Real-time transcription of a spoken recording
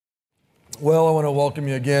Well, I want to welcome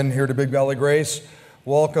you again here to Big Valley Grace.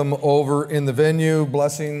 Welcome over in the venue.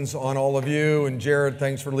 Blessings on all of you. And Jared,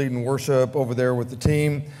 thanks for leading worship over there with the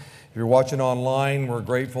team. If you're watching online, we're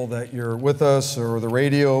grateful that you're with us, or the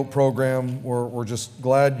radio program. We're just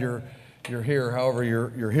glad you're here, however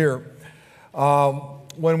you're here.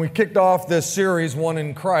 When we kicked off this series, One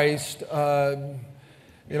in Christ, I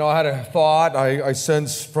had a thought. I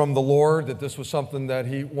sensed from the Lord that this was something that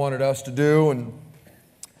He wanted us to do, and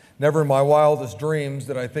never in my wildest dreams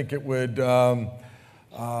did I think it would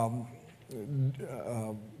kind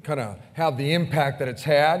of have the impact that it's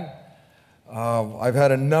had. I've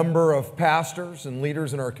had a number of pastors and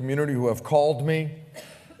leaders in our community who have called me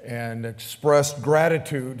and expressed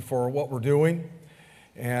gratitude for what we're doing.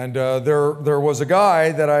 And there was a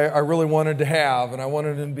guy that I really wanted to have, and I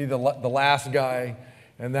wanted him to be the last guy,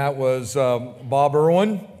 and that was Bob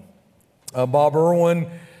Irwin. Bob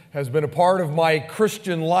Irwin has been a part of my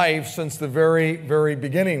Christian life since the very, very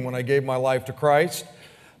beginning when I gave my life to Christ.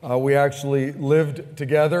 We actually lived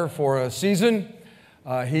together for a season.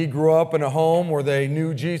 He grew up in a home where they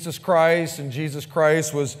knew Jesus Christ, and Jesus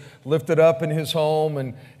Christ was lifted up in his home,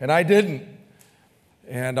 and I didn't.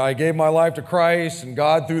 And I gave my life to Christ, and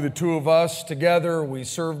God, through the two of us together, we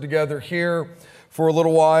served together here for a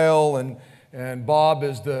little while, and Bob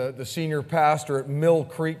is the senior pastor at Mill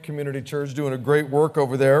Creek Community Church, doing a great work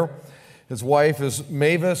over there. His wife is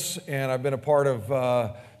Mavis, and I've been a part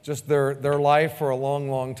of just their life for a long,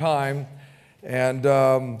 long time. And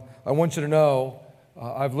I want you to know,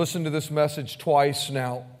 I've listened to this message twice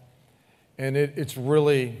now, and it's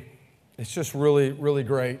just really, really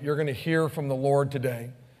great. You're going to hear from the Lord today.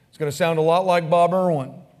 It's going to sound a lot like Bob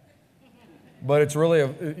Irwin, but it's really,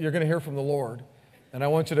 you're going to hear from the Lord. And I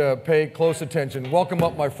want you to pay close attention. Welcome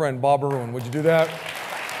up my friend, Bob Irwin. Would you do that?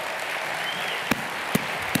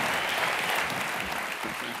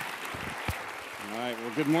 All right,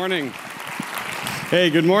 well, good morning. Hey,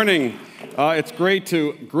 good morning. It's great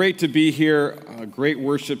to be here. A great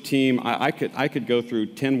worship team. I could go through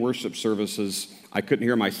 10 worship services. I couldn't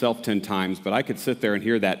hear myself 10 times, but I could sit there and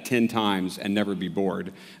hear that 10 times and never be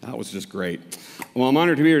bored. That was just great. Well, I'm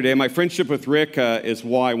honored to be here today. My friendship with Rick is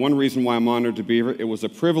one reason why I'm honored to be here. It was a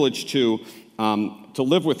privilege to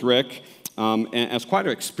live with Rick, and it's quite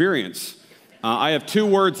an experience. I have two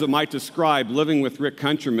words that might describe living with Rick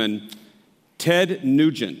Countryman: Ted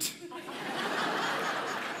Nugent.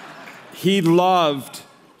 He loved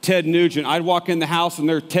Ted Nugent. I'd walk in the house and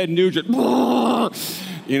there's Ted Nugent.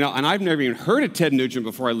 And I've never even heard of Ted Nugent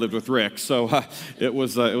before I lived with Rick, so it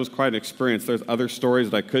was quite an experience. There's other stories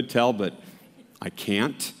that I could tell, but I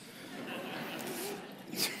can't.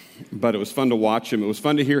 But it was fun to watch him. It was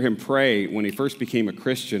fun to hear him pray when he first became a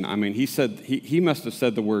Christian. I mean, he must have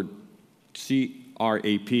said the word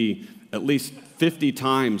C-R-A-P at least 50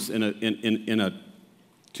 times in a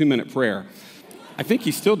 2-minute prayer. I think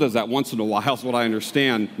he still does that once in a while, is what I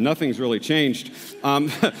understand. Nothing's really changed.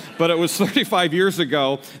 But it was 35 years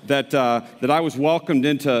ago that I was welcomed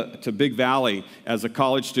into Big Valley as a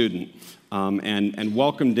college student, and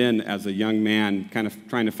welcomed in as a young man, kind of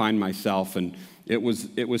trying to find myself. And it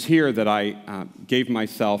was here that I gave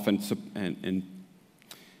myself and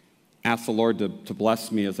asked the Lord to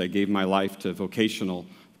bless me as I gave my life to vocational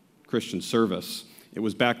Christian service. It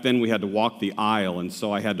was back then we had to walk the aisle, and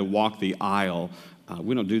so I had to walk the aisle.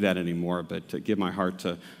 We don't do that anymore, but to give my heart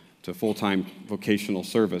to full-time vocational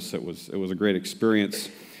service, it was a great experience.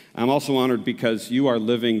 I'm also honored because you are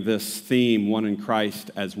living this theme, One in Christ,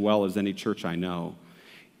 as well as any church I know.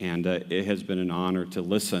 And it has been an honor to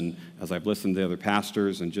listen as I've listened to other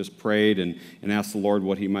pastors and just prayed and asked the Lord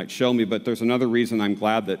what He might show me. But there's another reason I'm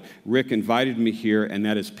glad that Rick invited me here, and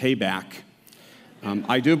that is payback.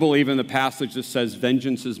 I do believe in the passage that says,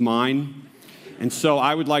 "Vengeance is mine." And so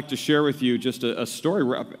I would like to share with you just a story.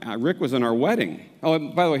 Rick was in our wedding. Oh,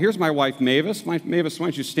 and by the way, here's my wife, Mavis. Mavis, why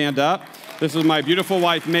don't you stand up? This is my beautiful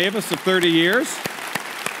wife, Mavis, of 30 years.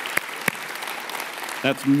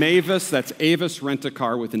 That's Mavis. That's Avis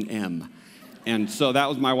Rent-A-Car with an M. And so that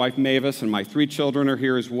was my wife, Mavis, and my 3 children are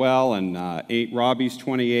here as well. And Robbie's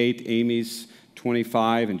 28, Amy's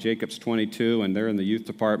 25, and Jacob's 22, and they're in the youth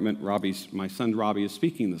department. My son Robbie is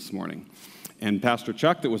speaking this morning. And Pastor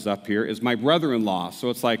Chuck that was up here is my brother-in-law,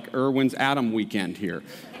 so it's like Irwin's Adam weekend here.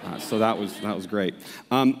 So that was great.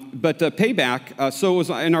 But payback, so it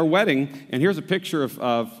was in our wedding, and here's a picture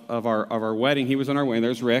of our wedding. He was in our wedding.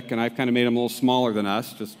 There's Rick, and I've kind of made him a little smaller than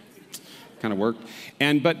us, just kind of worked.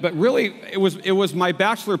 But really, it was my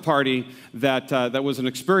bachelor party that was an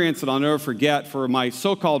experience that I'll never forget for my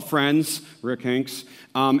so-called friends, Rick Hanks,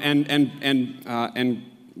 and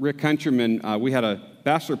Rick Countryman. We had a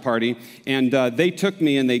bachelor party, and they took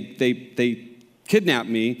me and they kidnapped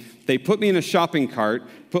me. They put me in a shopping cart,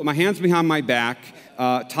 put my hands behind my back,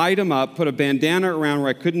 tied them up, put a bandana around where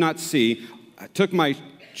I could not see, took my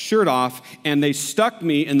shirt off, and they stuck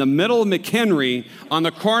me in the middle of McHenry on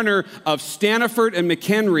the corner of Staniford and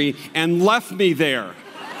McHenry and left me there.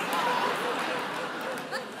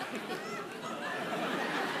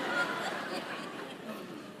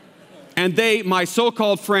 And my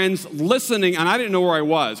so-called friends, listening, and I didn't know where I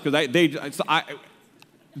was because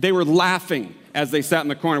they were laughing as they sat in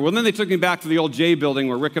the corner. Well, then they took me back to the old J building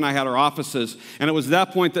where Rick and I had our offices, and it was at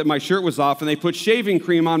that point that my shirt was off, and they put shaving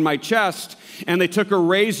cream on my chest, and they took a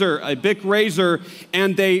razor, a big razor,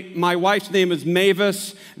 and my wife's name is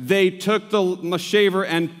Mavis, they took my shaver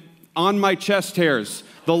and on my chest hairs,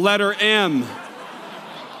 the letter M.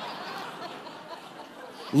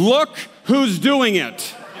 Look who's doing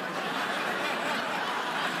it.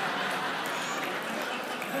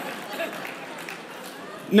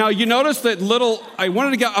 Now, you notice that I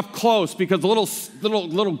wanted to get up close because the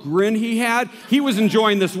little grin he had, he was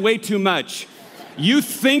enjoying this way too much. You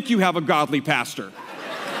think you have a godly pastor.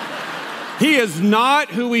 He is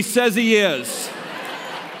not who he says he is.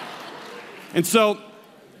 And so,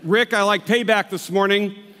 Rick, I like payback this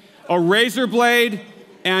morning, a razor blade,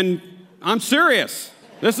 and I'm serious.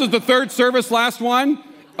 This is the third service, last one.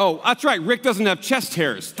 Oh, that's right, Rick doesn't have chest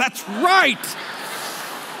hairs. That's right.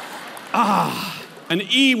 An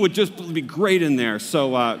E would just be great in there.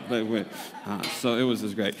 So so it was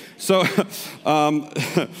just great. So, so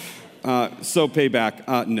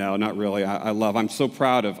payback. No, not really. I'm so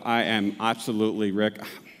proud I am absolutely, Rick.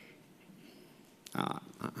 I'm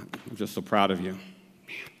just so proud of you.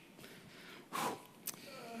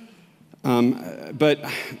 But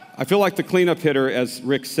I feel like the cleanup hitter, as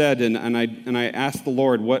Rick said, and I asked the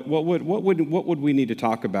Lord, what would we need to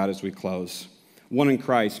talk about as we close? One in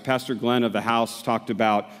Christ. Pastor Glenn of the house talked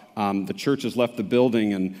about the church has left the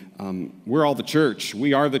building, and we're all the church.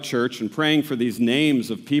 We are the church, and praying for these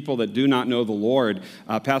names of people that do not know the Lord.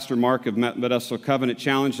 Pastor Mark of Modesto Covenant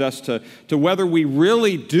challenged us to whether we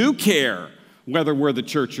really do care whether we're the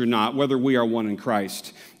church or not, whether we are one in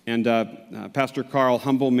Christ. And Pastor Carl,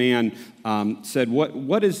 humble man, said,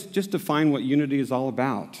 what is, just define what unity is all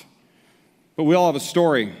about. But we all have a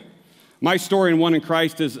story. My story in One in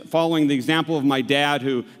Christ is following the example of my dad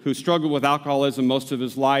who struggled with alcoholism most of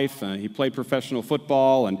his life. He played professional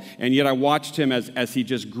football, and yet I watched him as he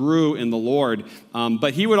just grew in the Lord.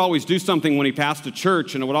 But he would always do something when he passed a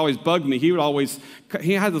church, and it would always bug me. He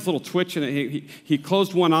had this little twitch, and he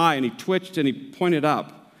closed one eye, and he twitched, and he pointed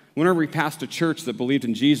up whenever he passed a church that believed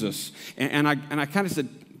in Jesus. And I kind of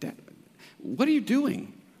said, Dad, what are you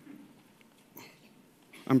doing?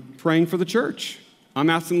 I'm praying for the church. I'm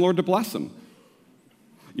asking the Lord to bless him.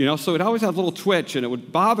 So it always had a little twitch, and it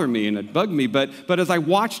would bother me, and it bugged me. But as I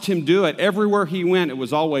watched him do it, everywhere he went, it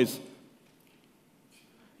was always,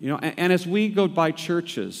 and as we go by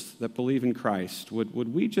churches that believe in Christ,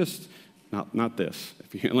 would we just, not this,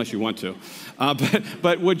 unless you want to,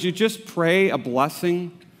 but would you just pray a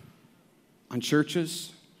blessing on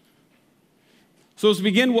churches? So as we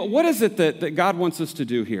begin, what is it that God wants us to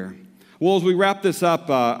do here? Well, as we wrap this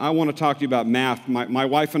up, I want to talk to you about math. My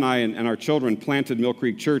wife and I and our children planted Mill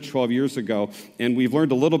Creek Church 12 years ago, and we've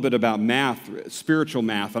learned a little bit about math, spiritual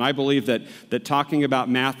math. And I believe that talking about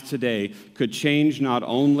math today could change not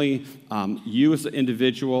only you as an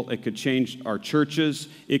individual, it could change our churches,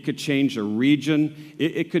 it could change a region,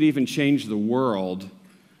 it could even change the world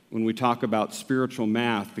when we talk about spiritual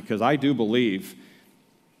math, because I do believe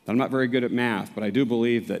I'm not very good at math, but I do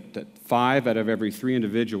believe that 5 out of every 3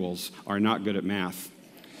 individuals are not good at math.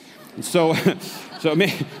 And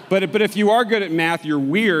but if you are good at math, you're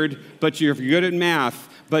weird, but you're good at math.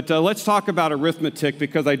 But let's talk about arithmetic,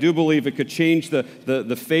 because I do believe it could change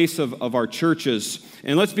the face of our churches.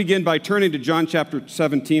 And let's begin by turning to John chapter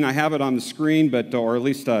 17. I have it on the screen, or at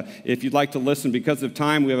least if you'd like to listen, because of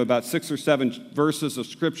time, we have about 6 or 7 verses of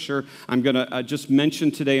Scripture I'm going to just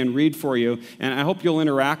mention today and read for you. And I hope you'll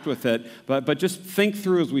interact with it. But just think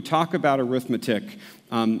through as we talk about arithmetic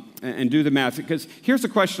and do the math. Because here's the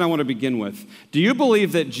question I want to begin with. Do you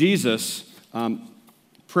believe that Jesus'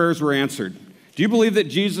 prayers were answered? Do you believe that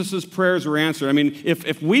Jesus' prayers were answered? I mean,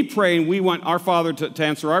 if we pray and we want our Father to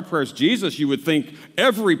answer our prayers, Jesus, you would think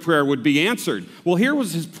every prayer would be answered. Well, here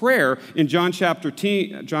was his prayer in John chapter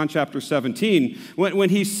 17, when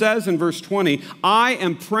he says in verse 20, I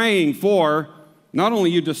am praying for not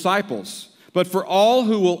only you disciples, but for all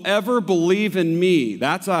who will ever believe in me.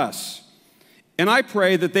 That's us. And I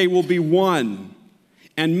pray that they will be one.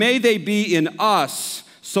 And may they be in us,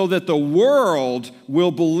 so that the world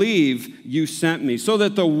will believe you sent me, so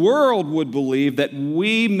that the world would believe that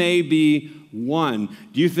we may be one.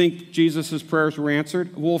 Do you think Jesus' prayers were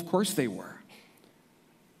answered? Well, of course they were.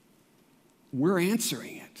 We're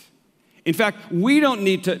answering it. In fact, we don't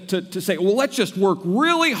need to say, well, let's just work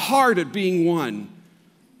really hard at being one.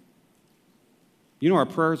 You know, our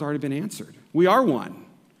prayer has already been answered. We are one.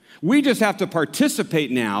 We just have to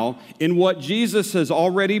participate now in what Jesus has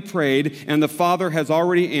already prayed and the Father has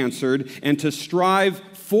already answered, and to strive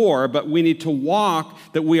for, but we need to walk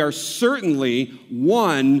that we are certainly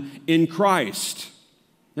one in Christ.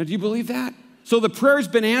 Now, do you believe that? So the prayer's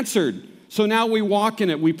been answered. So now we walk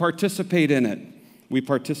in it. We participate in it. We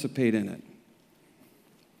participate in it.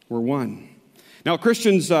 We're one. Now,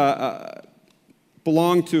 Christians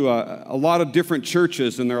belong to a lot of different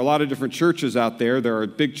churches, and there are a lot of different churches out there. There are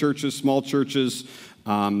big churches, small churches.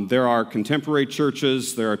 There are contemporary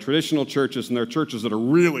churches. There are traditional churches, and there are churches that are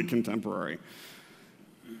really contemporary.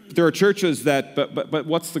 There are churches that, but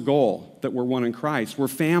what's the goal? That we're one in Christ. We're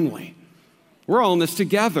family. We're all in this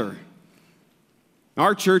together.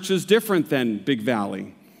 Our church is different than Big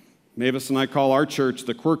Valley. Mavis and I call our church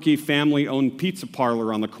the quirky family-owned pizza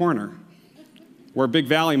parlor on the corner, where Big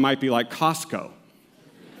Valley might be like Costco.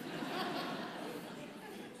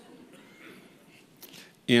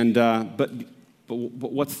 And but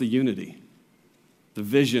what's the unity? The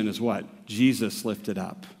vision is what? Jesus lifted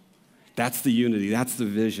up. That's the unity. That's the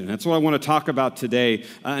vision. That's what I want to talk about today.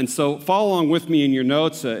 And so follow along with me in your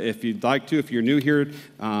notes if you'd like to. If you're new here,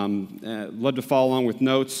 love to follow along with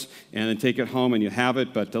notes and then take it home and you have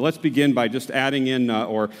it. But let's begin by just adding in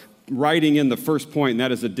or writing in the first point, and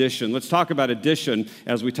that is addition. Let's talk about addition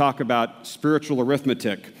as we talk about spiritual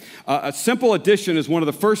arithmetic. A simple addition is one of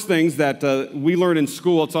the first things that we learn in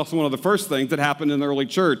school. It's also one of the first things that happened in the early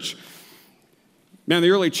church. Man,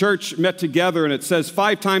 the early church met together, and it says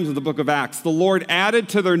 5 times in the book of Acts, the Lord added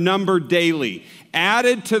to their number daily.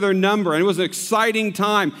 Added to their number. And it was an exciting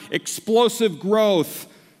time. Explosive growth.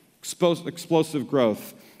 Explosive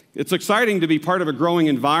growth. It's exciting to be part of a growing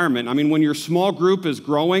environment. I mean, when your small group is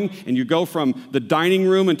growing and you go from the dining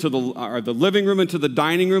room into the living room into the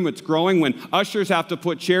dining room, it's growing. When ushers have to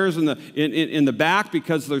put chairs in the back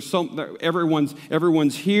because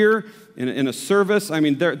everyone's here in a service. I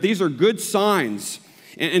mean, these are good signs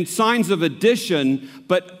and signs of addition.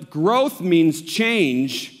 But growth means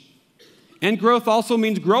change, and growth also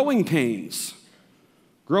means growing pains.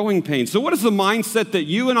 Growing pains. So what is the mindset that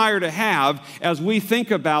you and I are to have as we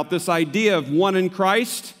think about this idea of one in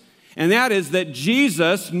Christ? And that is that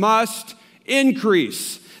Jesus must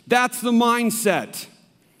increase. That's the mindset.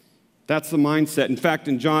 That's the mindset. In fact,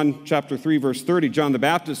 in John chapter 3, verse 30, John the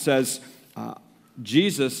Baptist says,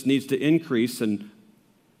 Jesus needs to increase, and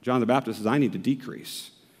John the Baptist says, I need to decrease.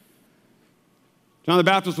 John the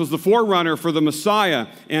Baptist was the forerunner for the Messiah,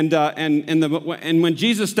 and when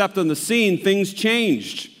Jesus stepped on the scene, things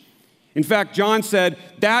changed. In fact, John said,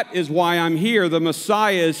 that is why I'm here. The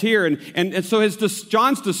Messiah is here. And so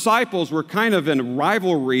John's disciples were kind of in a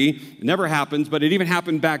rivalry. It never happens, but it even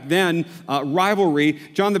happened back then, rivalry.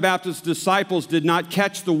 John the Baptist's disciples did not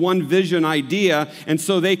catch the one vision idea, and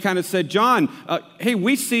so they kind of said, John, hey,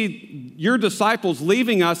 we see your disciples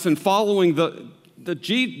leaving us and following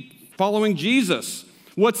following Jesus.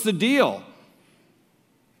 What's the deal?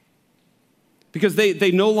 Because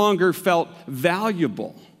they no longer felt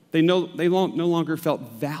valuable. They no longer felt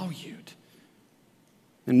valued.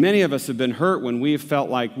 And many of us have been hurt when we have felt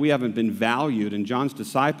like we haven't been valued, and John's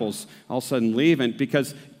disciples all of a sudden leave, and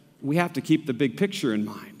because we have to keep the big picture in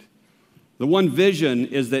mind. The one vision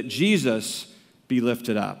is that Jesus be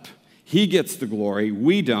lifted up. He gets the glory.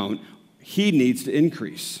 We don't. He needs to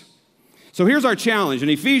increase. So here's our challenge. In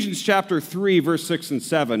Ephesians chapter 3, verse 6 and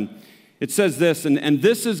 7, it says this, and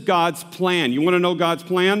this is God's plan. You want to know God's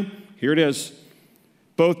plan? Here it is.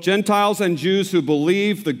 Both Gentiles and Jews who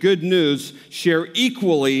believe the good news share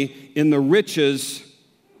equally in the riches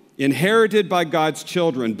inherited by God's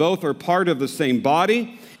children. Both are part of the same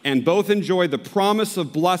body, and both enjoy the promise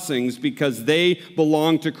of blessings because they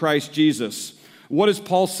belong to Christ Jesus. What is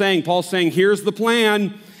Paul saying? Paul's saying, here's the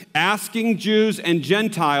plan. Asking Jews and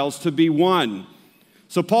Gentiles to be one.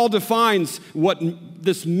 So Paul defines what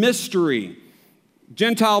this mystery,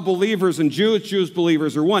 Gentile believers and Jewish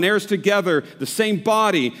believers are one, heirs together, the same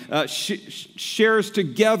body, shares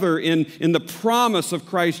together in the promise of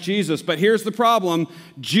Christ Jesus. But here's the problem.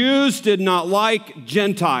 Jews did not like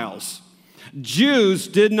Gentiles. Jews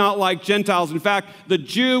did not like Gentiles. In fact, the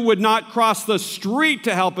Jew would not cross the street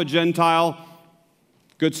to help a Gentile.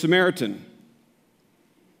 Good Samaritan.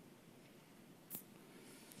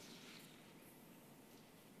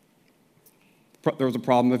 there was a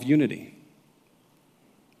problem of unity.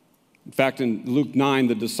 In fact, in Luke 9,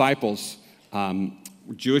 the disciples,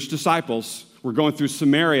 Jewish disciples, were going through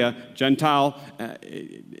Samaria, Gentile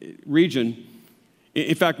region.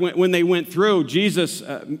 In fact, when they went through, Jesus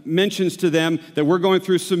mentions to them that we're going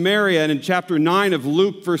through Samaria. And in chapter 9 of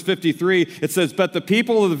Luke, verse 53, it says, "But the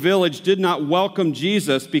people of the village did not welcome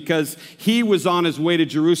Jesus because he was on his way to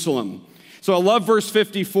Jerusalem." So I love verse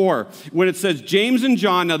 54 when it says, James and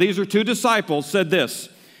John, now these are two disciples, said this,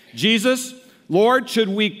 "Jesus, Lord, should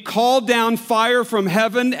we call down fire from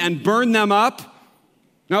heaven and burn them up?"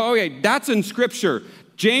 Now, okay, that's in Scripture.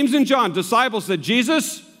 James and John, disciples, said,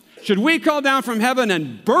 "Jesus, should we call down from heaven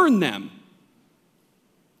and burn them?"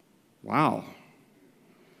 Wow.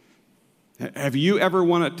 Have you ever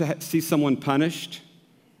wanted to see someone punished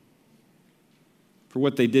for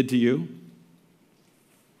what they did to you?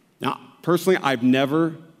 Now, personally, I've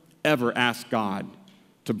never, ever asked God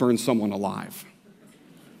to burn someone alive.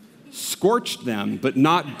 Scorched them, but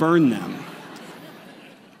not burn them.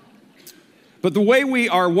 But the way we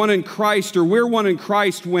are one in Christ, or we're one in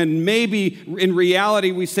Christ when maybe in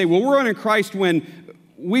reality we say, well, we're one in Christ when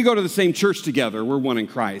we go to the same church together, we're one in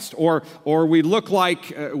Christ. Or we look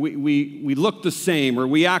like, we look the same, or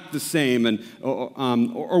we act the same, and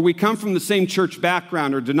or we come from the same church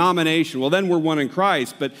background or denomination, well, then we're one in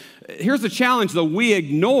Christ. But here's the challenge, though. We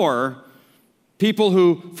ignore people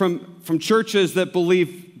who, from churches that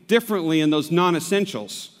believe differently in those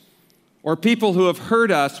non-essentials. Or people who have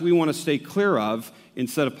hurt us we want to stay clear of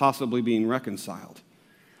instead of possibly being reconciled.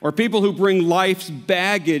 Or people who bring life's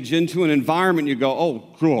baggage into an environment you go, oh,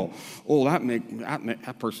 cool. Oh,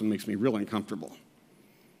 that person makes me real uncomfortable.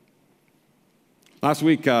 Last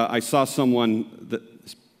week, I saw someone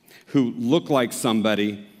who looked like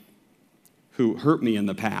somebody who hurt me in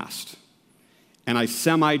the past. And I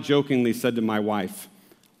semi-jokingly said to my wife,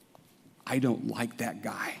 I don't like that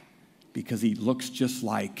guy because he looks just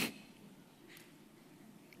like...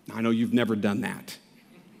 I know you've never done that.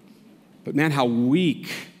 But man, how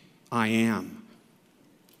weak I am.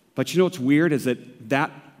 But you know what's weird is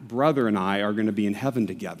that brother and I are going to be in heaven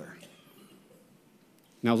together.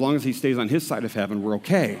 Now, as long as he stays on his side of heaven, we're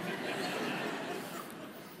okay.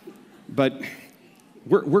 But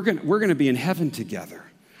we're going to be in heaven together.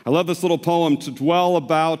 I love this little poem, "To dwell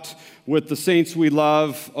about with the saints we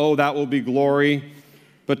love, oh, that will be glory.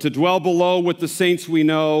 But to dwell below with the saints we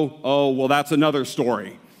know, oh, well, that's another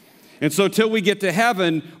story." And so till we get to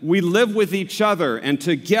heaven, we live with each other, and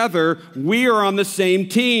together we are on the same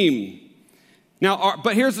team. Now,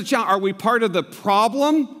 but here's the challenge. Are we part of the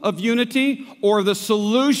problem of unity or the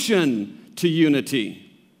solution to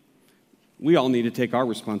unity? We all need to take our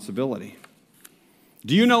responsibility.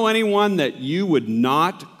 Do you know anyone that you would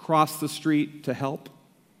not cross the street to help?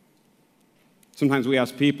 Sometimes we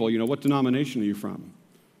ask people, what denomination are you from?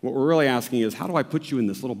 What we're really asking is, how do I put you in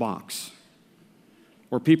this little box?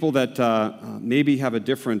 Or people that maybe have a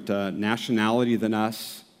different nationality than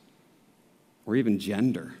us, or even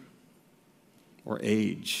gender, or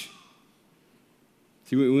age.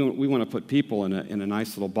 See, we want to put people in a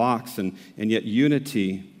nice little box, and yet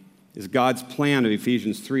unity is God's plan of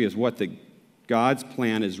Ephesians 3 is what? That God's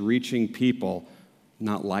plan is reaching people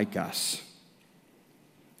not like us.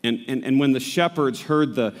 And when the shepherds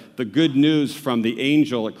heard the good news from the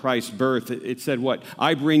angel at Christ's birth, it said what?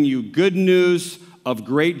 I bring you good news of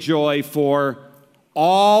great joy for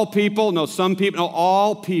all people. No, some people. No,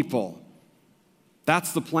 all people.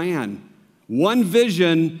 That's the plan. One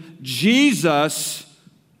vision, Jesus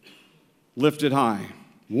lifted high.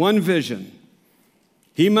 One vision.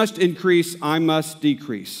 He must increase, I must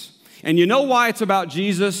decrease. And you know why it's about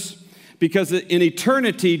Jesus? Because in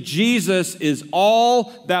eternity, Jesus is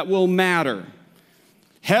all that will matter.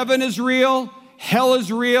 Heaven is real, hell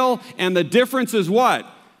is real, and the difference is what?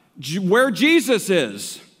 Where Jesus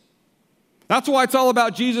is. That's why it's all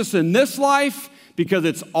about Jesus in this life, because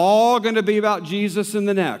it's all going to be about Jesus in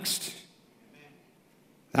the next.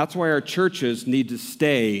 That's why our churches need to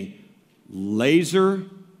stay laser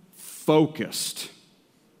focused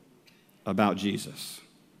about Jesus.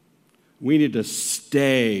 We need to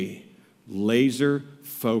stay laser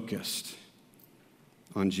focused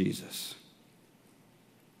on Jesus.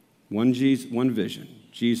 One vision,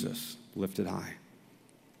 Jesus lifted high.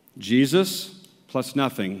 Jesus plus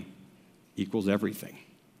nothing equals everything.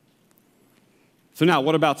 So now,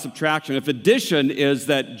 what about subtraction? If addition is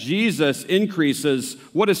that Jesus increases,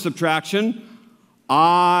 what is subtraction?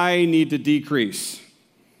 I need to decrease.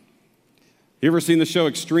 You ever seen the show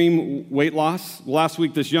Extreme Weight Loss? Last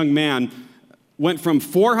week, this young man went from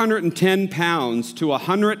 410 pounds to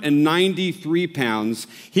 193 pounds.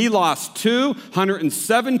 He lost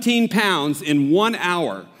 217 pounds in 1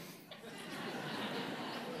 hour.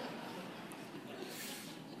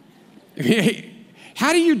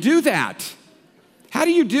 How do you do that? How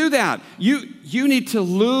do you do that? You need to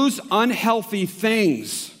lose unhealthy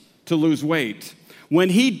things to lose weight. When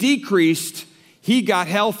he decreased, he got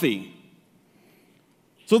healthy.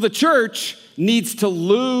 So the church needs to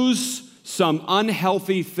lose some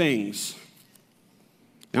unhealthy things.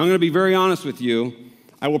 Now, I'm going to be very honest with you.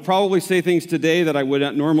 I will probably say things today that I would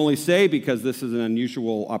not normally say because this is an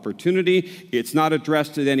unusual opportunity. It's not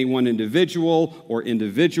addressed to any one individual or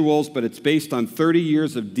individuals, but it's based on 30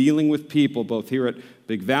 years of dealing with people, both here at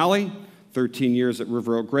Big Valley, 13 years at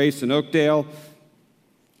River Oak Grace in Oakdale,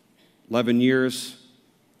 11 years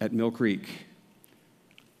at Mill Creek.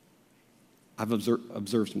 I've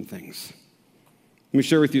observed some things. Let me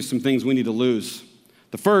share with you some things we need to lose.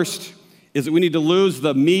 The first is that we need to lose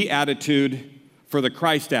the me attitude for the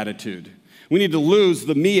Christ attitude. We need to lose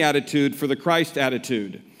the me attitude for the Christ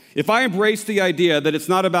attitude. If I embrace the idea that it's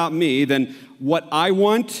not about me, then what I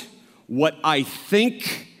want, what I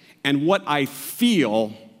think, and what I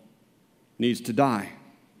feel needs to die.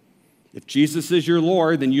 If Jesus is your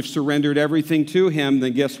Lord, then you've surrendered everything to him,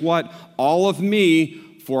 then guess what? All of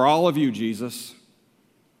me for all of you, Jesus.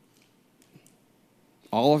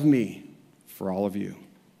 All of me for all of you,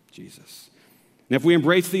 Jesus. And if we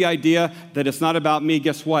embrace the idea that it's not about me,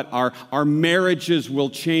 guess what? Our marriages will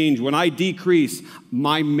change. When I decrease,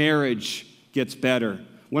 my marriage gets better.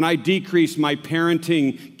 When I decrease, my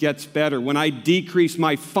parenting gets better. When I decrease,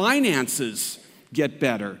 my finances get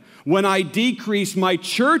better. When I decrease, my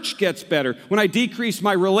church gets better. When I decrease,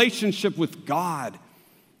 my relationship with God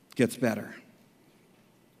gets better.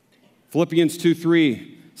 Philippians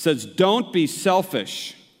 2:3 says, don't be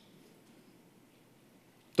selfish.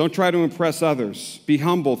 Don't try to impress others. Be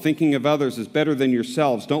humble, thinking of others as better than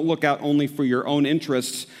yourselves. Don't look out only for your own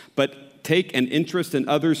interests, but take an interest in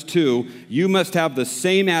others too. You must have the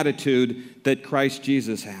same attitude that Christ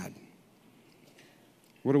Jesus had.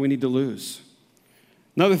 What do we need to lose?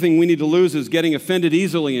 Another thing we need to lose is getting offended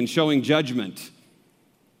easily and showing judgment.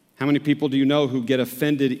 How many people do you know who get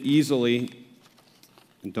offended easily?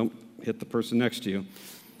 And don't hit the person next to you.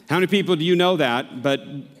 How many people do you know that? But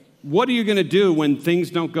what are you going to do when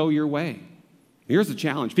things don't go your way? Here's the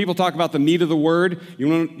challenge. People talk about the meat of the word. You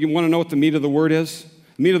want to know what the meat of the word is?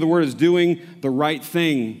 The meat of the word is doing the right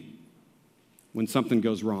thing when something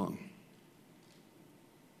goes wrong.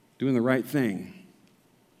 Doing the right thing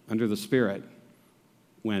under the Spirit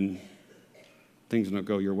when things don't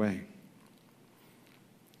go your way.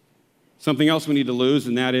 Something else we need to lose,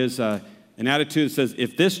 and that is an attitude that says,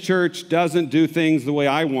 if this church doesn't do things the way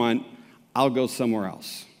I want, I'll go somewhere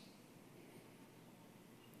else.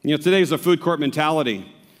 You know, today is a food court mentality.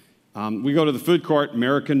 We go to the food court,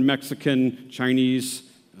 American, Mexican, Chinese,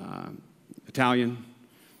 Italian.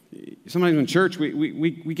 Sometimes in church,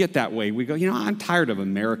 we get that way. We go, I'm tired of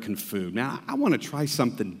American food. Now, I want to try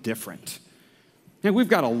something different. And we've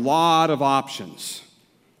got a lot of options.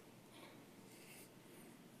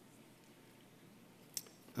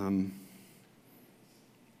 I've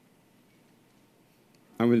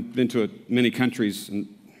been to many countries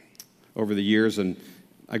over the years, and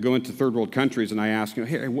I go into third world countries and I ask,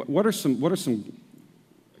 hey, what are some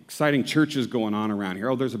exciting churches going on around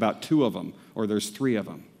here? Oh, there's about 2 of them, or there's 3 of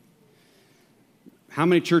them. How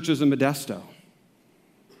many churches in Modesto?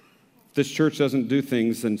 If this church doesn't do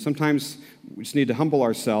things, then sometimes we just need to humble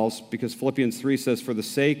ourselves, because Philippians 3 says, for the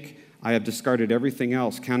sake I have discarded everything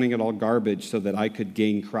else, counting it all garbage so that I could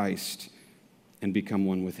gain Christ and become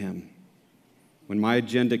one with him. When my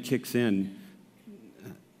agenda kicks in,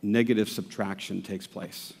 negative subtraction takes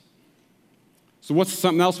place. So what's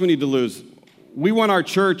something else we need to lose? We want our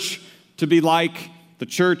church to be like the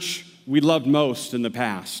church we loved most in the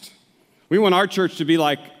past. We want our church to be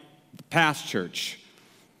like the past church.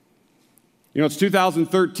 It's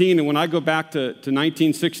 2013, and when I go back to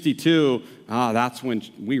 1962, that's when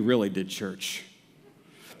we really did church.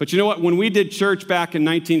 But you know what? When we did church back in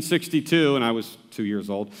 1962, and I was 2 years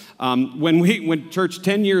old, when we went church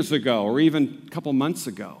 10 years ago, or even a couple months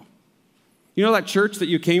ago, that church that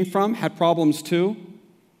you came from had problems too?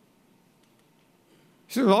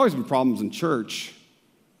 See, there's always been problems in church.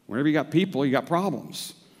 Whenever you got people, you got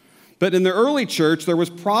problems. But in the early church, there was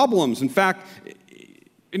problems. In fact,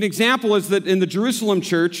 an example is that in the Jerusalem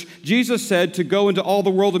church, Jesus said to go into all the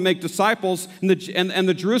world and make disciples, and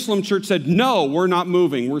the Jerusalem church said, no, we're not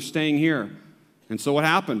moving, we're staying here. And so what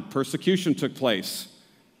happened? Persecution took place.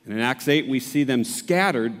 And in Acts 8, we see them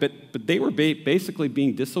scattered, but they were basically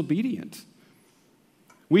being disobedient.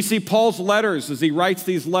 We see Paul's letters as he writes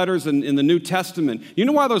these letters in the New Testament. You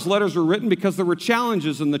know why those letters were written? Because there were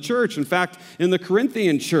challenges in the church. In fact, in the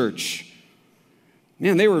Corinthian church,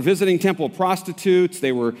 man, they were visiting temple prostitutes.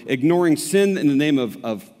 They were ignoring sin in the name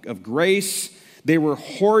of grace. They were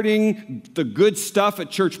hoarding the good stuff at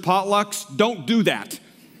church potlucks. Don't do that.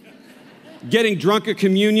 Getting drunk at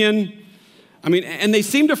communion. I mean, and they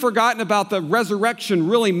seemed to have forgotten about the resurrection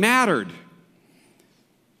really mattered.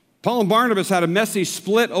 Paul and Barnabas had a messy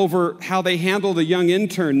split over how they handled a young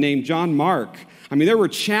intern named John Mark. I mean, there were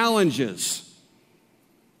challenges.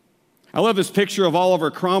 I love this picture of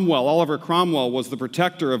Oliver Cromwell. Oliver Cromwell was the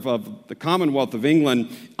protector of the Commonwealth of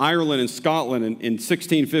England, Ireland, and Scotland in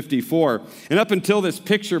 1654. And up until this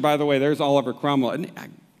picture, by the way, there's Oliver Cromwell. And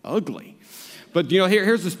ugly. But,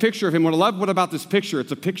 here's this picture of him. What I love about this picture,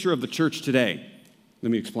 it's a picture of the church today.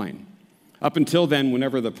 Let me explain. Up until then,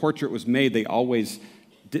 whenever the portrait was made, they always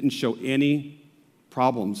didn't show any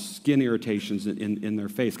problems, skin irritations in their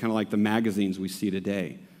face, kind of like the magazines we see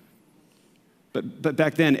today. But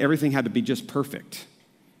back then, everything had to be just perfect.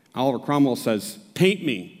 Oliver Cromwell says, paint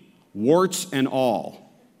me, warts and all.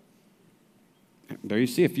 There you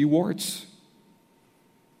see a few warts.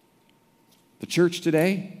 The church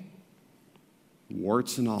today,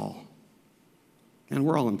 warts and all. And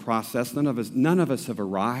we're all in process. None of us have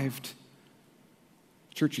arrived.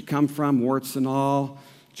 Church you come from, warts and all.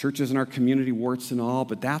 Churches in our community, warts and all.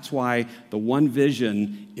 But that's why the one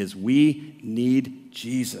vision is we need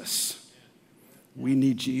Jesus. We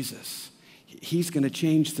need Jesus. He's going to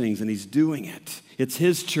change things, and he's doing it. It's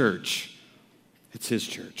his church. It's his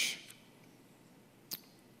church.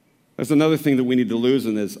 There's another thing that we need to lose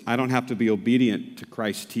in this. I don't have to be obedient to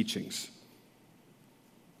Christ's teachings.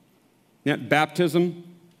 Yet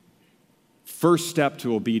baptism, first step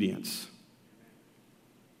to obedience.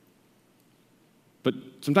 But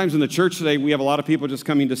sometimes in the church today, we have a lot of people just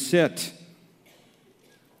coming to sit,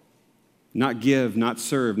 not give, not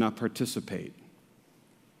serve, not participate.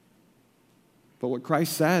 But what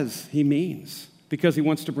Christ says, he means, because he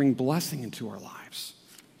wants to bring blessing into our lives.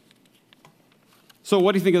 So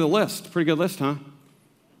what do you think of the list? Pretty good list, huh?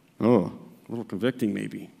 Oh, a little convicting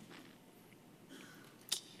maybe.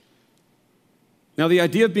 Now, the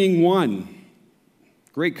idea of being one,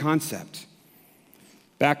 great concept.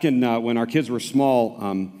 Back in when our kids were small,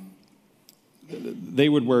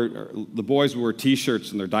 the boys would wear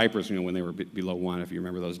T-shirts in their diapers, when they were below 1, if you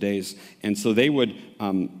remember those days. And so they would,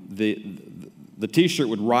 the T-shirt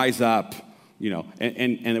would rise up,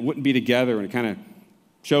 and it wouldn't be together and kind of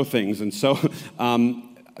show things. And so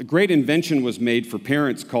a great invention was made for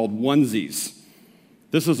parents called onesies.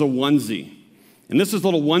 This is a onesie. And this is a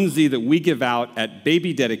little onesie that we give out at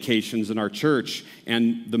baby dedications in our church,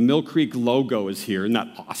 and the Mill Creek logo is here. Isn't that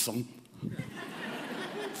awesome?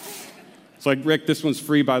 It's like, Rick, this one's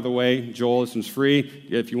free, by the way. Joel, this one's free.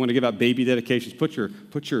 If you want to give out baby dedications, put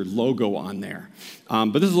your logo on there.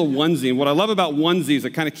 But this is a onesie, and what I love about onesies, it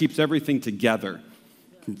kind of keeps everything together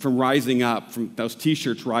from rising up, from those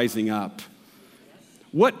T-shirts rising up.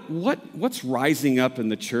 What's rising up in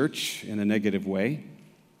the church in a negative way?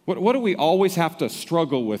 What do we always have to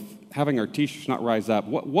struggle with having our T-shirts not rise up?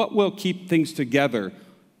 What will keep things together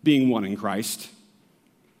being one in Christ?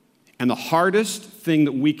 And the hardest thing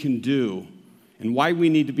that we can do, and why we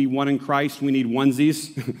need to be one in Christ, we need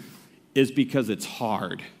onesies, is because it's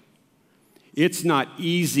hard. It's not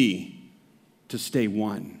easy to stay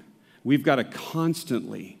one. We've got to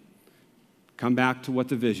constantly come back to what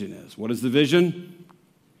the vision is. What is the vision?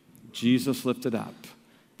 Jesus lifted up.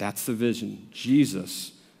 That's the vision.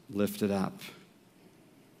 Jesus lifted up.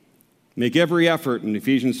 Make every effort in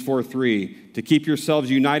Ephesians 4:3 to keep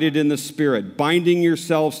yourselves united in the Spirit, binding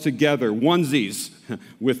yourselves together, onesies,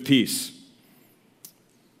 with peace.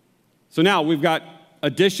 So now we've got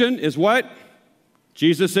addition is what?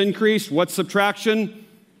 Jesus increased. What's subtraction?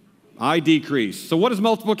 I decrease. So what is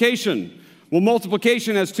multiplication? Well,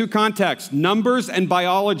 multiplication has two contexts, numbers and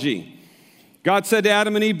biology. God said to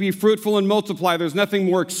Adam and Eve, be fruitful and multiply. There's nothing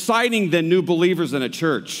more exciting than new believers in a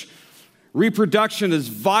church. Reproduction is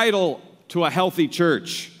vital to a healthy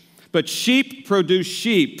church. But sheep produce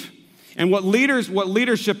sheep. And what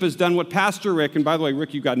leadership has done, what Pastor Rick, and by the way,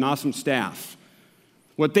 Rick, you've got an awesome staff.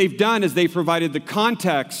 What they've done is they've provided the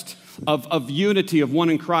context of unity, of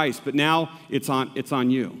one in Christ, but now it's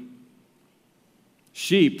on you.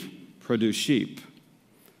 Sheep produce sheep.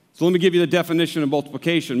 So let me give you the definition of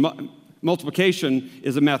multiplication. Multiplication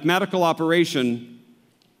is a mathematical operation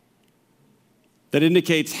that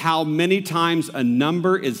indicates how many times a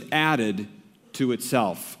number is added to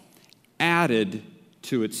itself. Added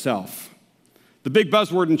to itself. The big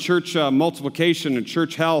buzzword in church multiplication and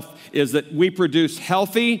church health is that we produce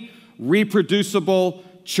healthy, reproducible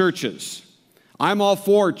churches. I'm all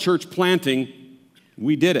for church planting.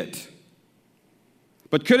 We did it.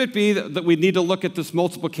 But could it be that we need to look at this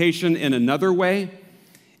multiplication in another way?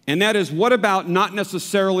 And that is, what about not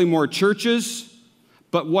necessarily more churches,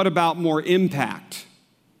 but what about more impact?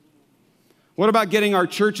 What about getting our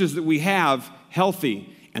churches that we have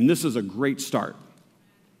healthy? And this is a great start.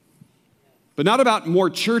 But not about more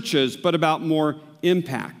churches, but about more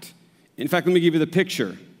impact. In fact, let me give you the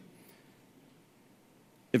picture.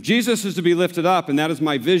 If Jesus is to be lifted up, and that is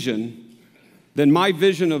my vision, then my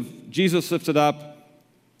vision of Jesus lifted up,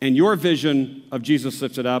 and your vision of Jesus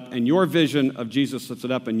lifted up, and your vision of Jesus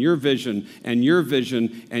lifted up, and your vision, and your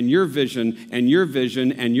vision, and your vision, and your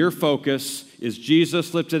vision, and your focus is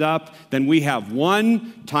Jesus lifted up, then we have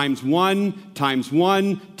 1 times 1 times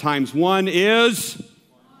 1 times 1 is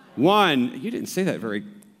 1. You didn't say that very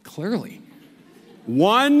clearly.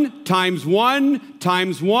 1 times 1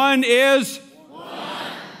 times 1 is 1.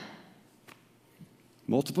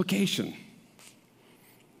 Multiplication.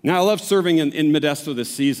 Now, I love serving in Modesto this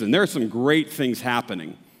season. There are some great things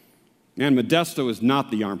happening. Man, Modesto is not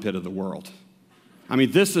the armpit of the world. I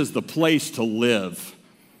mean, this is the place to live.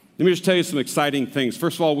 Let me just tell you some exciting things.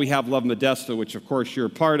 First of all, we have Love Modesto, which of course you're a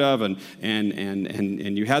part of, and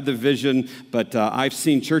you had the vision, but I've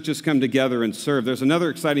seen churches come together and serve. There's another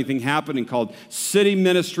exciting thing happening called City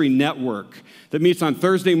Ministry Network that meets on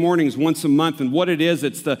Thursday mornings once a month, and what it is,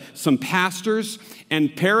 it's some pastors and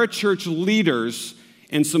parachurch leaders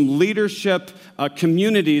and some leadership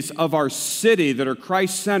communities of our city that are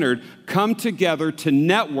Christ-centered come together to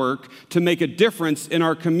network to make a difference in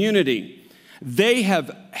our community. They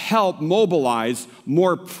have helped mobilize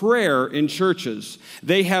more prayer in churches.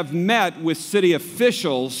 They have met with city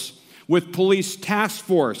officials, with police task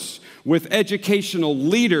force, with educational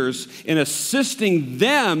leaders in assisting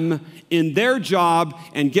them in their job.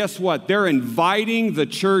 And guess what? They're inviting the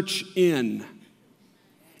church in.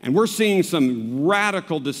 And we're seeing some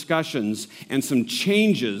radical discussions and some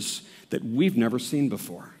changes that we've never seen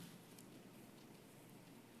before.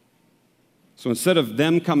 So instead of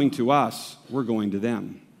them coming to us, we're going to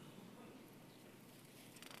them.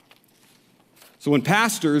 So when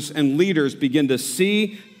pastors and leaders begin to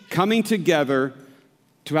see coming together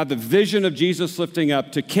to have the vision of Jesus lifting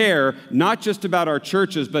up, to care not just about our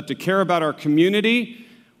churches, but to care about our community,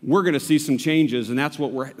 we're going to see some changes, and that's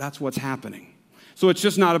what's happening. So it's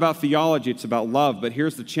just not about theology, it's about love. But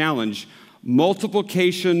here's the challenge.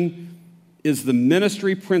 Multiplication is the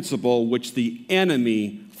ministry principle which the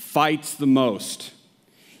enemy fights the most.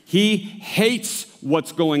 He hates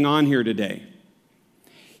what's going on here today.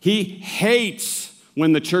 He hates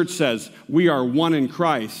when the church says we are one in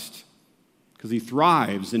Christ, because he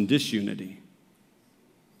thrives in disunity.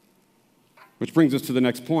 Which brings us to the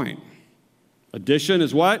next point. Addition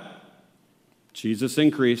is what? Jesus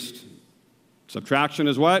increased. Subtraction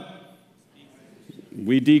is what?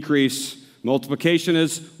 We decrease. Multiplication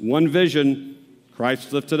is one vision.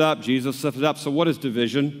 Christ lifted up, Jesus lifted up. So what is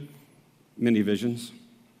division? Many visions.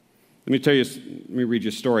 Let me read you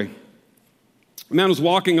a story. A man was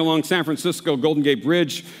walking along San Francisco Golden Gate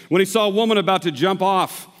Bridge when he saw a woman about to jump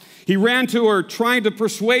off. He ran to her, trying to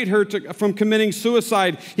persuade her from committing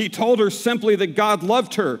suicide. He told her simply that God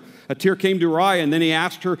loved her. A tear came to her eye, and then he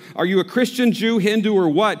asked her, "Are you a Christian, Jew, Hindu, or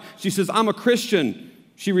what?" She says, "I'm a Christian."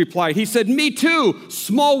 She replied. He said, "Me too.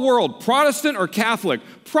 Small world. Protestant or Catholic?"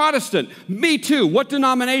 "Protestant." "Me too. What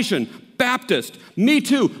denomination?" "Baptist." "Me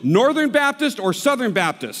too. Northern Baptist or Southern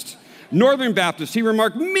Baptist?" "Northern Baptist." He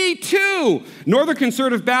remarked, "Me too." "Northern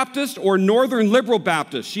Conservative Baptist or Northern Liberal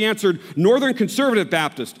Baptist?" She answered, "Northern Conservative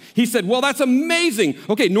Baptist." He said, "Well, that's amazing.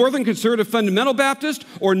 Okay, Northern Conservative Fundamental Baptist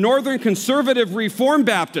or Northern Conservative Reformed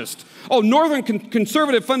Baptist?" "Oh, Northern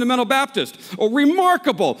Conservative Fundamental Baptist." "Oh,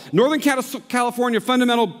 remarkable. Northern California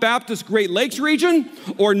Fundamental Baptist Great Lakes region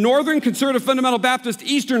or Northern Conservative Fundamental Baptist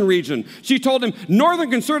Eastern region?" She told him,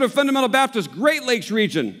 "Northern Conservative Fundamental Baptist Great Lakes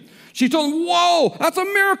region." She told him, "Whoa, that's a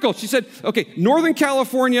miracle." She said, "Okay, Northern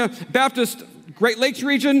California Baptist Great Lakes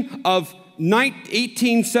region of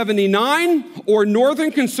 1879 or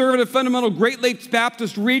Northern Conservative Fundamental Great Lakes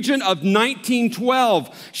Baptist region of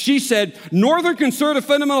 1912. She said, "Northern Conservative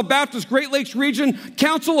Fundamental Baptist Great Lakes region,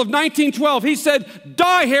 Council of 1912. He said,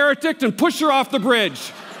 "Die, heretic," and push her off the bridge.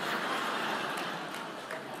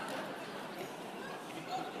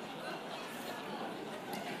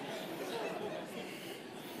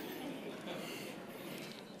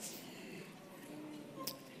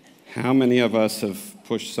 How many of us have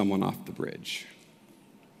pushed someone off the bridge?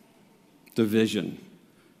 Division,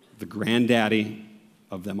 the granddaddy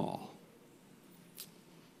of them all.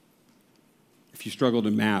 If you struggled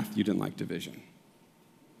in math, you didn't like division.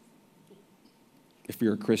 If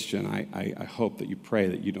you're a Christian, I hope that you pray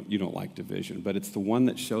that you don't like division, but it's the one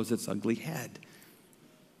that shows its ugly head.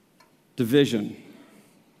 Division.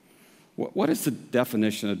 What is the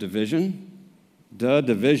definition of division?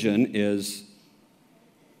 Division is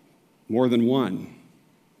more than one.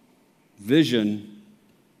 Vision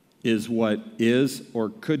is what is or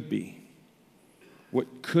could be.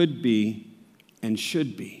 What could be and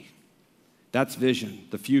should be. That's vision,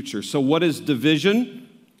 the future. So what is division?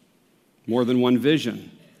 More than one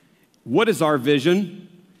vision. What is our vision?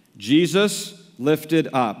 Jesus lifted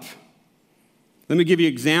up. Let me give you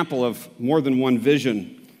an example of more than one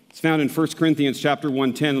vision. It's found in 1 Corinthians chapter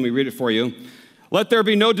 1:10. Let me read it for you. Let there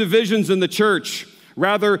be no divisions in the church.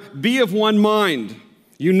 Rather, be of one mind,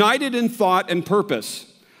 united in thought and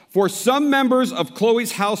purpose. For some members of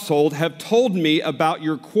Chloe's household have told me about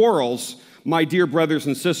your quarrels, my dear brothers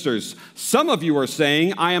and sisters. Some of you are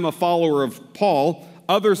saying, I am a follower of Paul.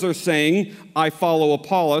 Others are saying, I follow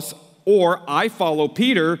Apollos, or I follow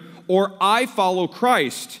Peter, or I follow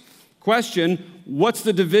Christ. Question, what's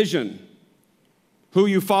the division? Who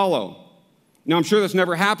you follow? Now, I'm sure this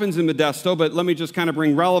never happens in Modesto, but let me just kind of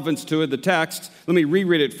bring relevance to it, the text. Let me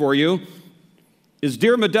reread it for you. Is,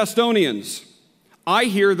 dear Modestonians, I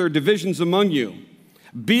hear there are divisions among you.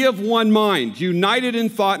 Be of one mind, united in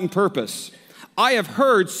thought and purpose. I have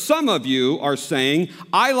heard some of you are saying,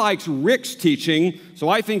 I like Rick's teaching, so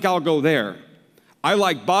I think I'll go there. I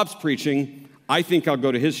like Bob's preaching, I think I'll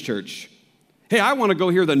go to his church. Hey, I want to go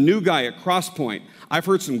hear the new guy at Crosspoint. I've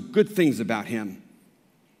heard some good things about him.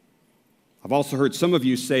 I've also heard some of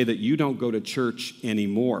you say that you don't go to church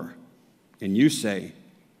anymore. And you say,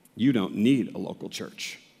 you don't need a local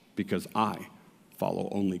church because I follow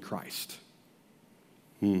only Christ.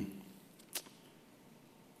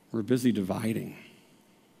 We're busy dividing.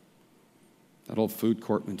 That old food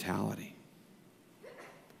court mentality.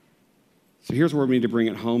 So here's where we need to bring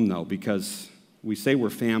it home, though, because we say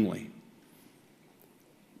we're family.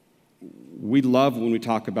 We love when we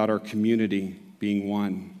talk about our community being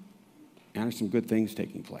one, and there's some good things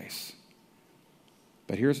taking place.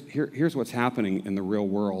 But here's what's happening in the real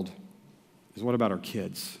world, is what about our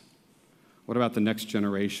kids? What about the next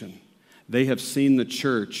generation? They have seen the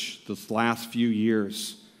church this last few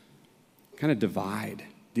years kind of divide,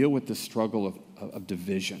 deal with the struggle of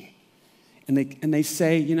division. And they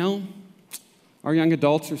say, you know, our young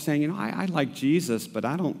adults are saying, you know, I like Jesus, but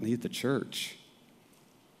I don't need the church.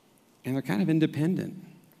 And they're kind of independent.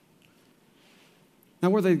 Now,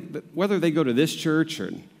 whether they go to this church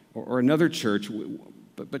or another church,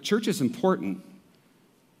 but church is important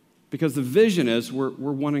because the vision is we're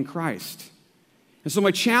one in Christ. And so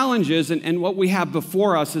my challenge is, and what we have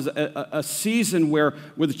before us is a season where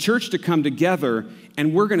the church to come together,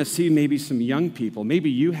 and we're going to see maybe some young people.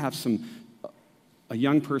 Maybe you have a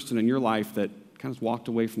young person in your life that kind of walked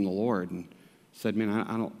away from the Lord and said, man,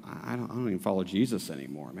 I don't even follow Jesus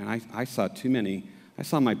anymore. Man, I saw too many. I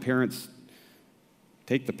saw my parents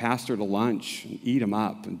take the pastor to lunch and eat him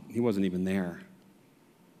up, and he wasn't even there.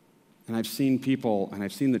 And I've seen people, and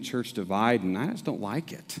I've seen the church divide, and I just don't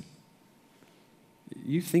like it.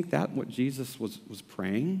 You think that what Jesus was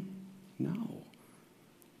praying? No.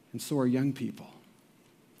 And so are young people.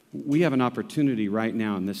 We have an opportunity right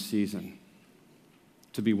now in this season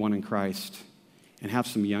to be one in Christ and have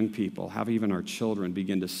some young people, have even our children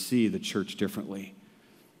begin to see the church differently.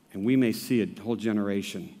 And we may see a whole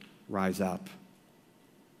generation rise up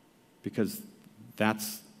because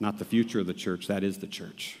that's not the future of the church, that is the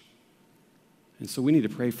church. And so we need to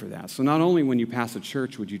pray for that. So not only when you pass a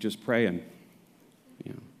church would you just pray and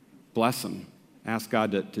bless them, ask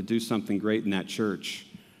God to do something great in that church,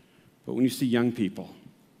 but when you see young people,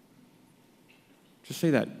 just say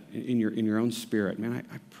that in your own spirit, man,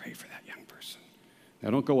 I pray for that young person. Now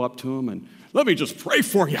don't go up to them and let me just pray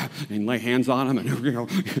for you and lay hands on them, and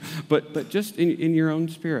but just in your own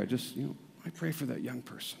spirit, just I pray for that young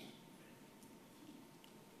person.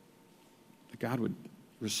 That God would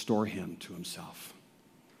restore him to himself.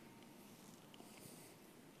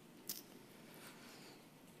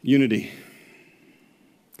 Unity.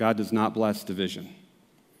 God does not bless division,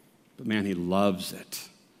 but man, he loves it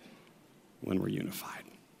when we're unified.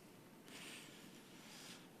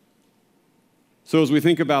 So as we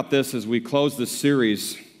think about this, as we close this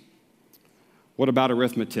series, what about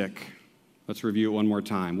arithmetic? Let's review it one more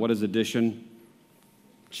time. What is addition?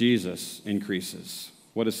 Jesus increases.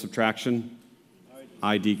 What is subtraction?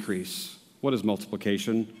 I decrease. What is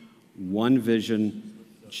multiplication? One vision,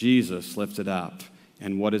 Jesus lifted up.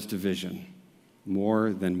 And what is division?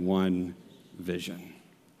 More than one vision.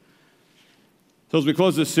 So as we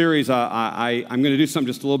close this series, I'm going to do something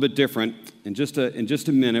just a little bit different. In just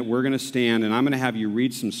a minute, we're going to stand, and I'm going to have you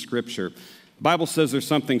read some scripture. The Bible says there's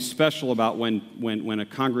something special about when a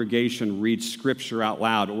congregation reads scripture out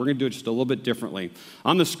loud. We're going to do it just a little bit differently.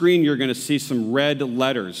 On the screen, you're going to see some red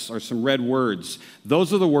letters or some red words.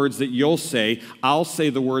 Those are the words that you'll say. I'll say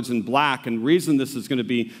the words in black. And the reason this is going to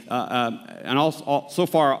be, so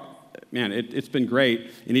far, man, it's been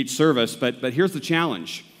great in each service, but here's the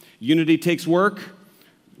challenge. Unity takes work.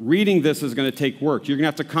 Reading this is going to take work. You're going to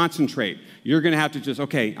have to concentrate. You're going to have to just,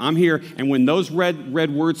 okay, I'm here. And when those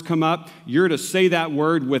red words come up, you're to say that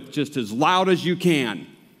word with just as loud as you can.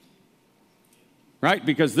 Right?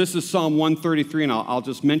 Because this is Psalm 133, and I'll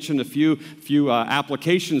just mention a few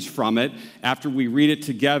applications from it after we read it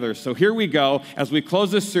together. So here we go. As we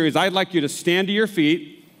close this series, I'd like you to stand to your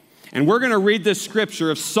feet. And we're going to read this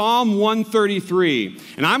scripture of Psalm 133.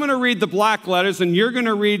 And I'm going to read the black letters, and you're going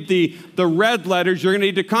to read the red letters. You're going to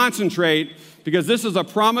need to concentrate because this is a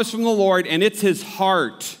promise from the Lord, and it's his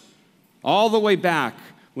heart all the way back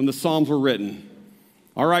when the Psalms were written.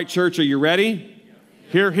 All right, church, are you ready?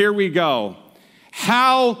 Here we go.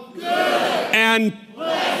 How good and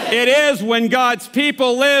blessed it is when God's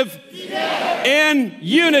people live together in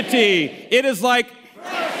unity. It is like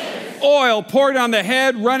oil poured on the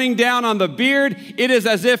head, running down on the beard. It is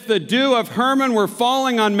as if the dew of Hermon were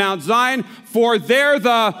falling on Mount Zion, for there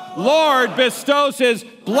the Lord bestows his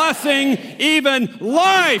blessing, even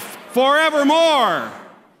life forevermore.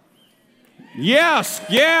 Yes,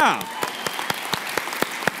 yeah.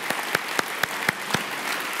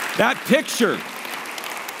 That picture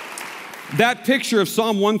of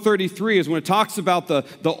Psalm 133 is when it talks about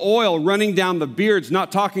the oil running down the beards,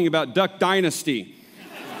 not talking about Duck Dynasty.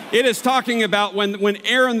 It is talking about when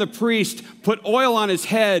Aaron the priest put oil on his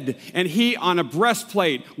head and he on a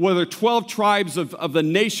breastplate were the 12 tribes of the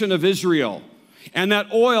nation of Israel. And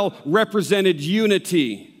that oil represented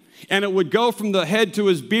unity. And it would go from the head to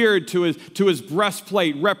his beard to his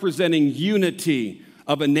breastplate, representing unity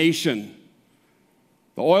of a nation.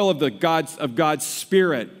 The oil of God's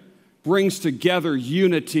Spirit brings together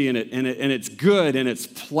unity in it, and it's good and it's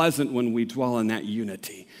pleasant when we dwell in that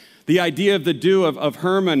unity. The idea of the dew of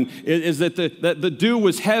Hermon is that the dew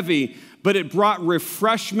was heavy, but it brought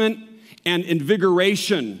refreshment and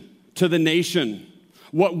invigoration to the nation.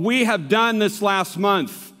 What we have done this last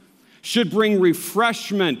month should bring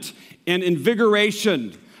refreshment and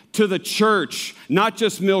invigoration to the church, not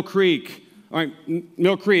just Mill Creek, all right,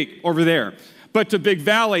 Mill Creek over there, but to Big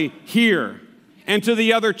Valley here, and to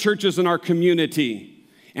the other churches in our community.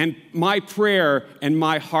 And my prayer and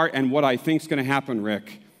my heart and what I think is going to happen,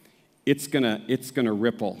 Rick, it's gonna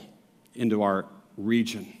ripple into our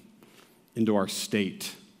region, into our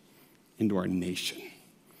state, into our nation,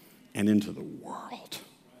 and into the world.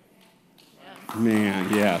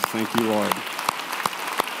 Man, yes, thank you, Lord.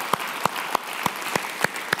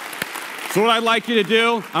 So what I'd like you to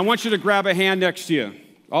do, I want you to grab a hand next to you,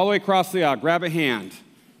 all the way across the aisle, grab a hand.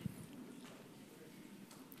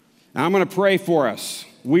 Now I'm going to pray for us.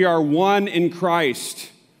 We are one in Christ.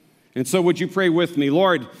 And so would you pray with me?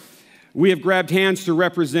 Lord, we have grabbed hands to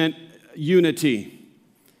represent unity.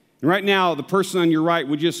 And right now, the person on your right,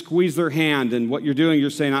 would you squeeze their hand? And what you're doing, you're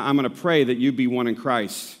saying, I'm going to pray that you be one in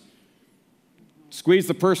Christ. Squeeze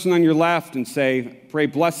the person on your left and say, pray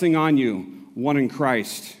blessing on you, one in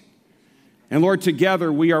Christ. And Lord,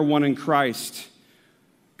 together we are one in Christ.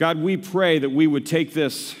 God, we pray that we would take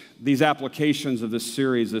these applications of this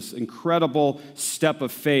series, this incredible step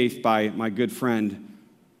of faith by my good friend.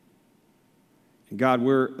 And God,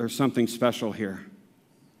 there's something special here.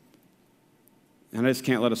 And I just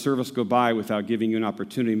can't let a service go by without giving you an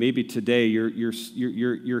opportunity. Maybe today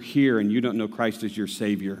you're here and you don't know Christ as your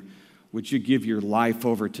Savior. Would you give your life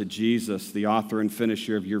over to Jesus, the author and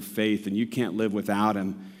finisher of your faith, and you can't live without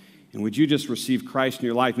him? And would you just receive Christ in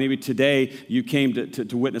your life? Maybe today you came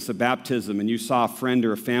to witness a baptism and you saw a friend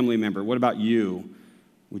or a family member. What about you?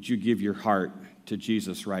 Would you give your heart to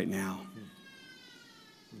Jesus right now?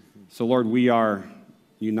 So, Lord, we are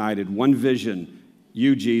united. One vision,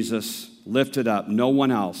 you, Jesus, lifted up. No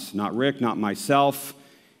one else, not Rick, not myself.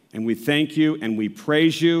 And we thank you and we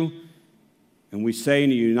praise you. And we say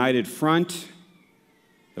in a united front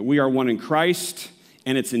that we are one in Christ.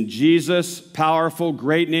 And it's in Jesus' powerful,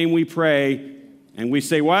 great name we pray. And we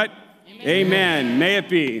say what? Amen. Amen. May it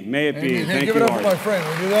be. May it be. Amen. Thank Give you, it up Lord. for my friend.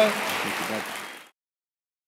 Will you do that? Thank you, God.